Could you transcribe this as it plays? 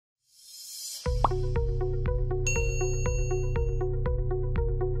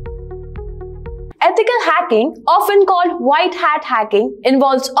Ethical hacking, often called white hat hacking,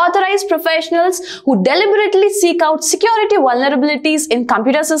 involves authorized professionals who deliberately seek out security vulnerabilities in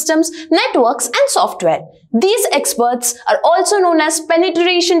computer systems, networks, and software. These experts are also known as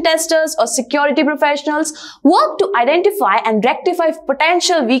penetration testers or security professionals, work to identify and rectify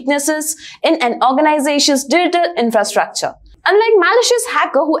potential weaknesses in an organization's digital infrastructure. Unlike malicious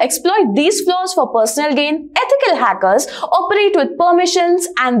hackers who exploit these flaws for personal gain, ethical hackers operate with permissions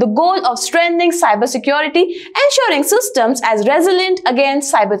and the goal of strengthening cybersecurity, ensuring systems as resilient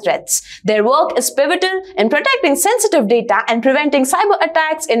against cyber threats. Their work is pivotal in protecting sensitive data and preventing cyber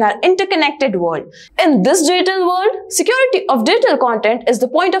attacks in our interconnected world. In this digital world, security of digital content is the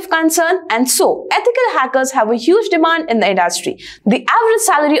point of concern, and so ethical hackers have a huge demand in the industry. The average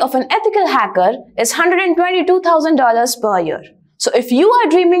salary of an ethical hacker is $122,000 per year. So if you are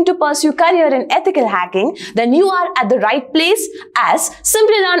dreaming to pursue career in ethical hacking, then you are at the right place, as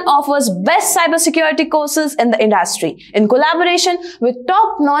Simplilearn offers best cybersecurity courses in the industry in collaboration with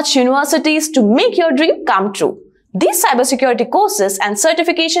top-notch universities to make your dream come true. These cybersecurity courses and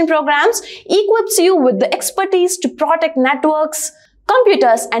certification programs equips you with the expertise to protect networks,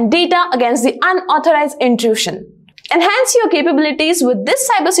 computers, and data against the unauthorized intrusion. Enhance your capabilities with this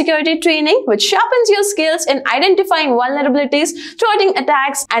cybersecurity training, which sharpens your skills in identifying vulnerabilities, thwarting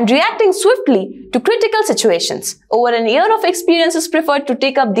attacks, and reacting swiftly to critical situations. Over a year of experience is preferred to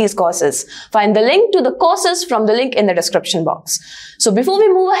take up these courses. Find the link to the courses from the link in the description box. So before we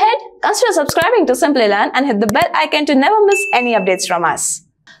move ahead, consider subscribing to Simplilearn and hit the bell icon to never miss any updates from us.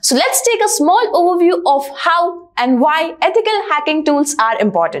 So let's take a small overview of how and why ethical hacking tools are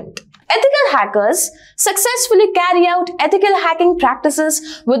important. Ethical hackers successfully carry out ethical hacking practices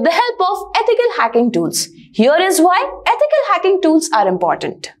with the help of ethical hacking tools. Here is why ethical hacking tools are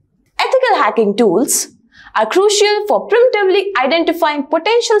important. Ethical hacking tools are crucial for primitively identifying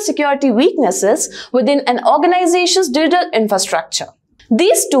potential security weaknesses within an organization's digital infrastructure.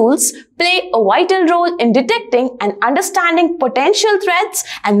 These tools play a vital role in detecting and understanding potential threats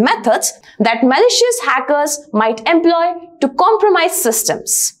and methods that malicious hackers might employ to compromise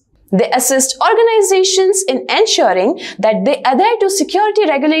systems. They assist organizations in ensuring that they adhere to security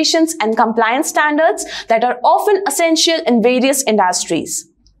regulations and compliance standards that are often essential in various industries.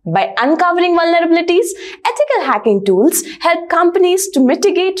 By uncovering vulnerabilities, ethical hacking tools help companies to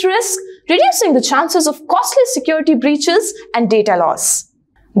mitigate risk, reducing the chances of costly security breaches and data loss.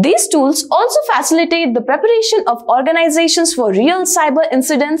 These tools also facilitate the preparation of organizations for real cyber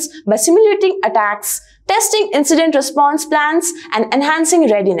incidents by simulating attacks, testing incident response plans, and enhancing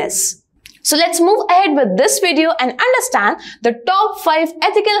readiness. So let's move ahead with this video and understand the top 5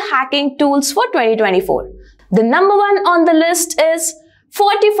 ethical hacking tools for 2024. The number one on the list is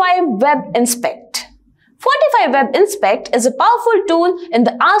Fortify WebInspect. Fortify WebInspect is a powerful tool in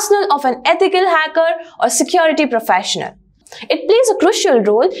the arsenal of an ethical hacker or security professional. It plays a crucial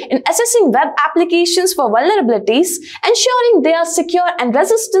role in assessing web applications for vulnerabilities, ensuring they are secure and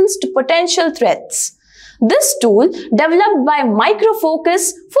resistant to potential threats. This tool, developed by Micro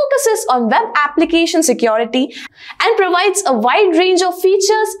Focus, focuses on web application security and provides a wide range of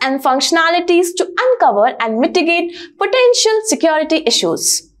features and functionalities to uncover and mitigate potential security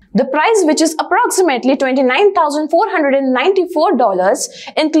issues. The price, which is approximately $29,494,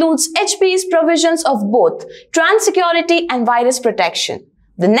 includes HP's provisions of both trans security and virus protection.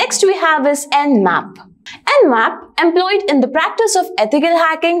 The next we have is Nmap. Nmap, employed in the practice of ethical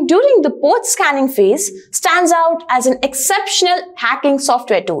hacking during the post-scanning phase, stands out as an exceptional hacking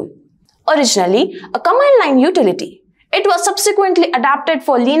software tool. Originally a command line utility, it was subsequently adapted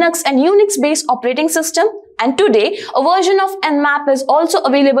for Linux and Unix-based operating system, and today a version of Nmap is also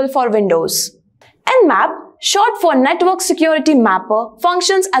available for Windows. Nmap, short for Network Security Mapper,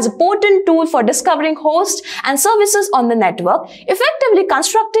 functions as a potent tool for discovering hosts and services on the network, effectively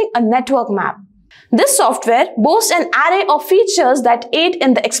constructing a network map. This software boasts an array of features that aid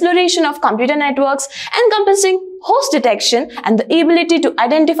in the exploration of computer networks, encompassing host detection and the ability to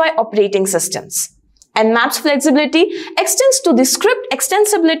identify operating systems. Nmap's flexibility extends to the script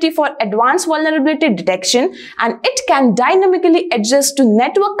extensibility for advanced vulnerability detection, and it can dynamically adjust to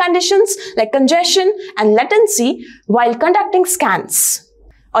network conditions like congestion and latency while conducting scans.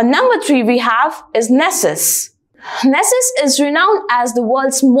 On number 3 we have is Nessus. Nessus is renowned as the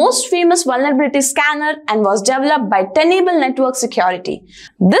world's most famous vulnerability scanner and was developed by Cain Abel network security.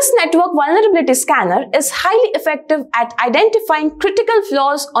 This network vulnerability scanner is highly effective at identifying critical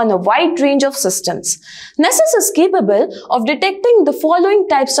flaws on a wide range of systems. Nessus is capable of detecting the following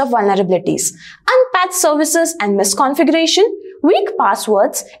types of vulnerabilities: unpatched services and misconfiguration, weak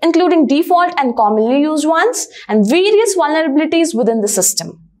passwords, including default and commonly used ones, and various vulnerabilities within the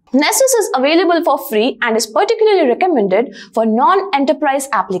system. Nessus is available for free and is particularly recommended for non-enterprise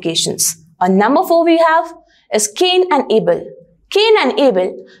applications. On number 4 we have is Cain Abel. Cain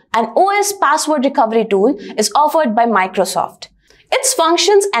Abel, an OS password recovery tool, is offered by Microsoft. Its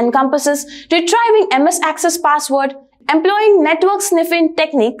functions encompasses retrieving MS Access password, employing network sniffing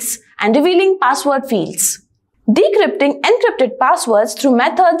techniques, and revealing password fields. Decrypting encrypted passwords through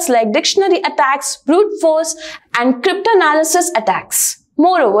methods like dictionary attacks, brute force, and cryptanalysis attacks.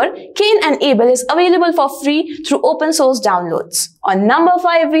 Moreover, Cain Abel is available for free through open source downloads. On number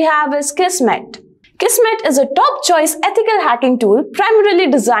 5 we have is Kismet. Kismet is a top choice ethical hacking tool primarily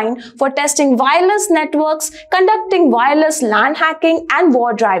designed for testing wireless networks, conducting wireless LAN hacking, and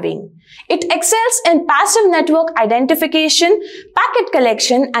war driving. It excels in passive network identification, packet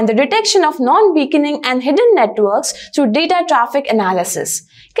collection, and the detection of non-beaconing and hidden networks through data traffic analysis.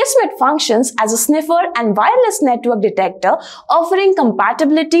 Kismet functions as a sniffer and wireless network detector, offering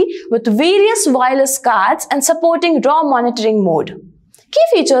compatibility with various wireless cards and supporting raw monitoring mode. Key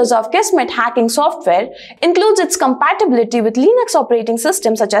features of Kismet hacking software includes its compatibility with Linux operating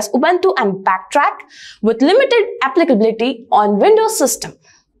systems such as Ubuntu and Backtrack, with limited applicability on Windows system.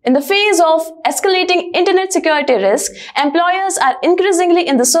 In the face of escalating internet security risk, employers are increasingly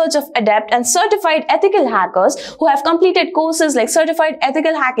in the search of adept and certified ethical hackers who have completed courses like Certified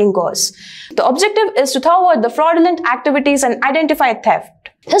Ethical Hacking course. The objective is to thwart the fraudulent activities and identify theft.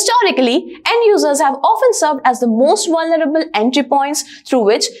 Historically, end users have often served as the most vulnerable entry points through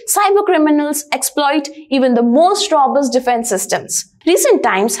which cybercriminals exploit even the most robust defense systems. Recent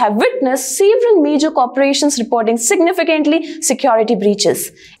times have witnessed several major corporations reporting significantly security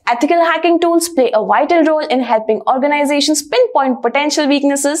breaches. Ethical hacking tools play a vital role in helping organizations pinpoint potential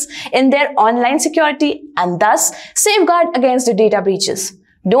weaknesses in their online security and thus safeguard against the data breaches.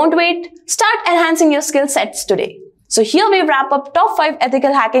 Don't wait, start enhancing your skill sets today. So here we wrap up top 5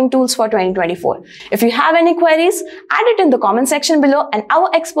 ethical hacking tools for 2024. If you have any queries, add it in the comment section below and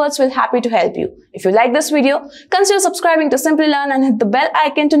our experts will be happy to help you. If you like this video, consider subscribing to Simplilearn and hit the bell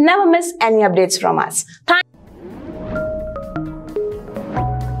icon to never miss any updates from us.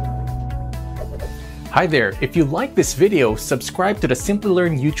 Hi there, if you like this video, subscribe to the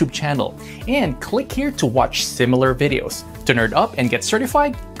Simplilearn YouTube channel and click here to watch similar videos. To nerd up and get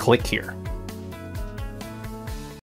certified, click here.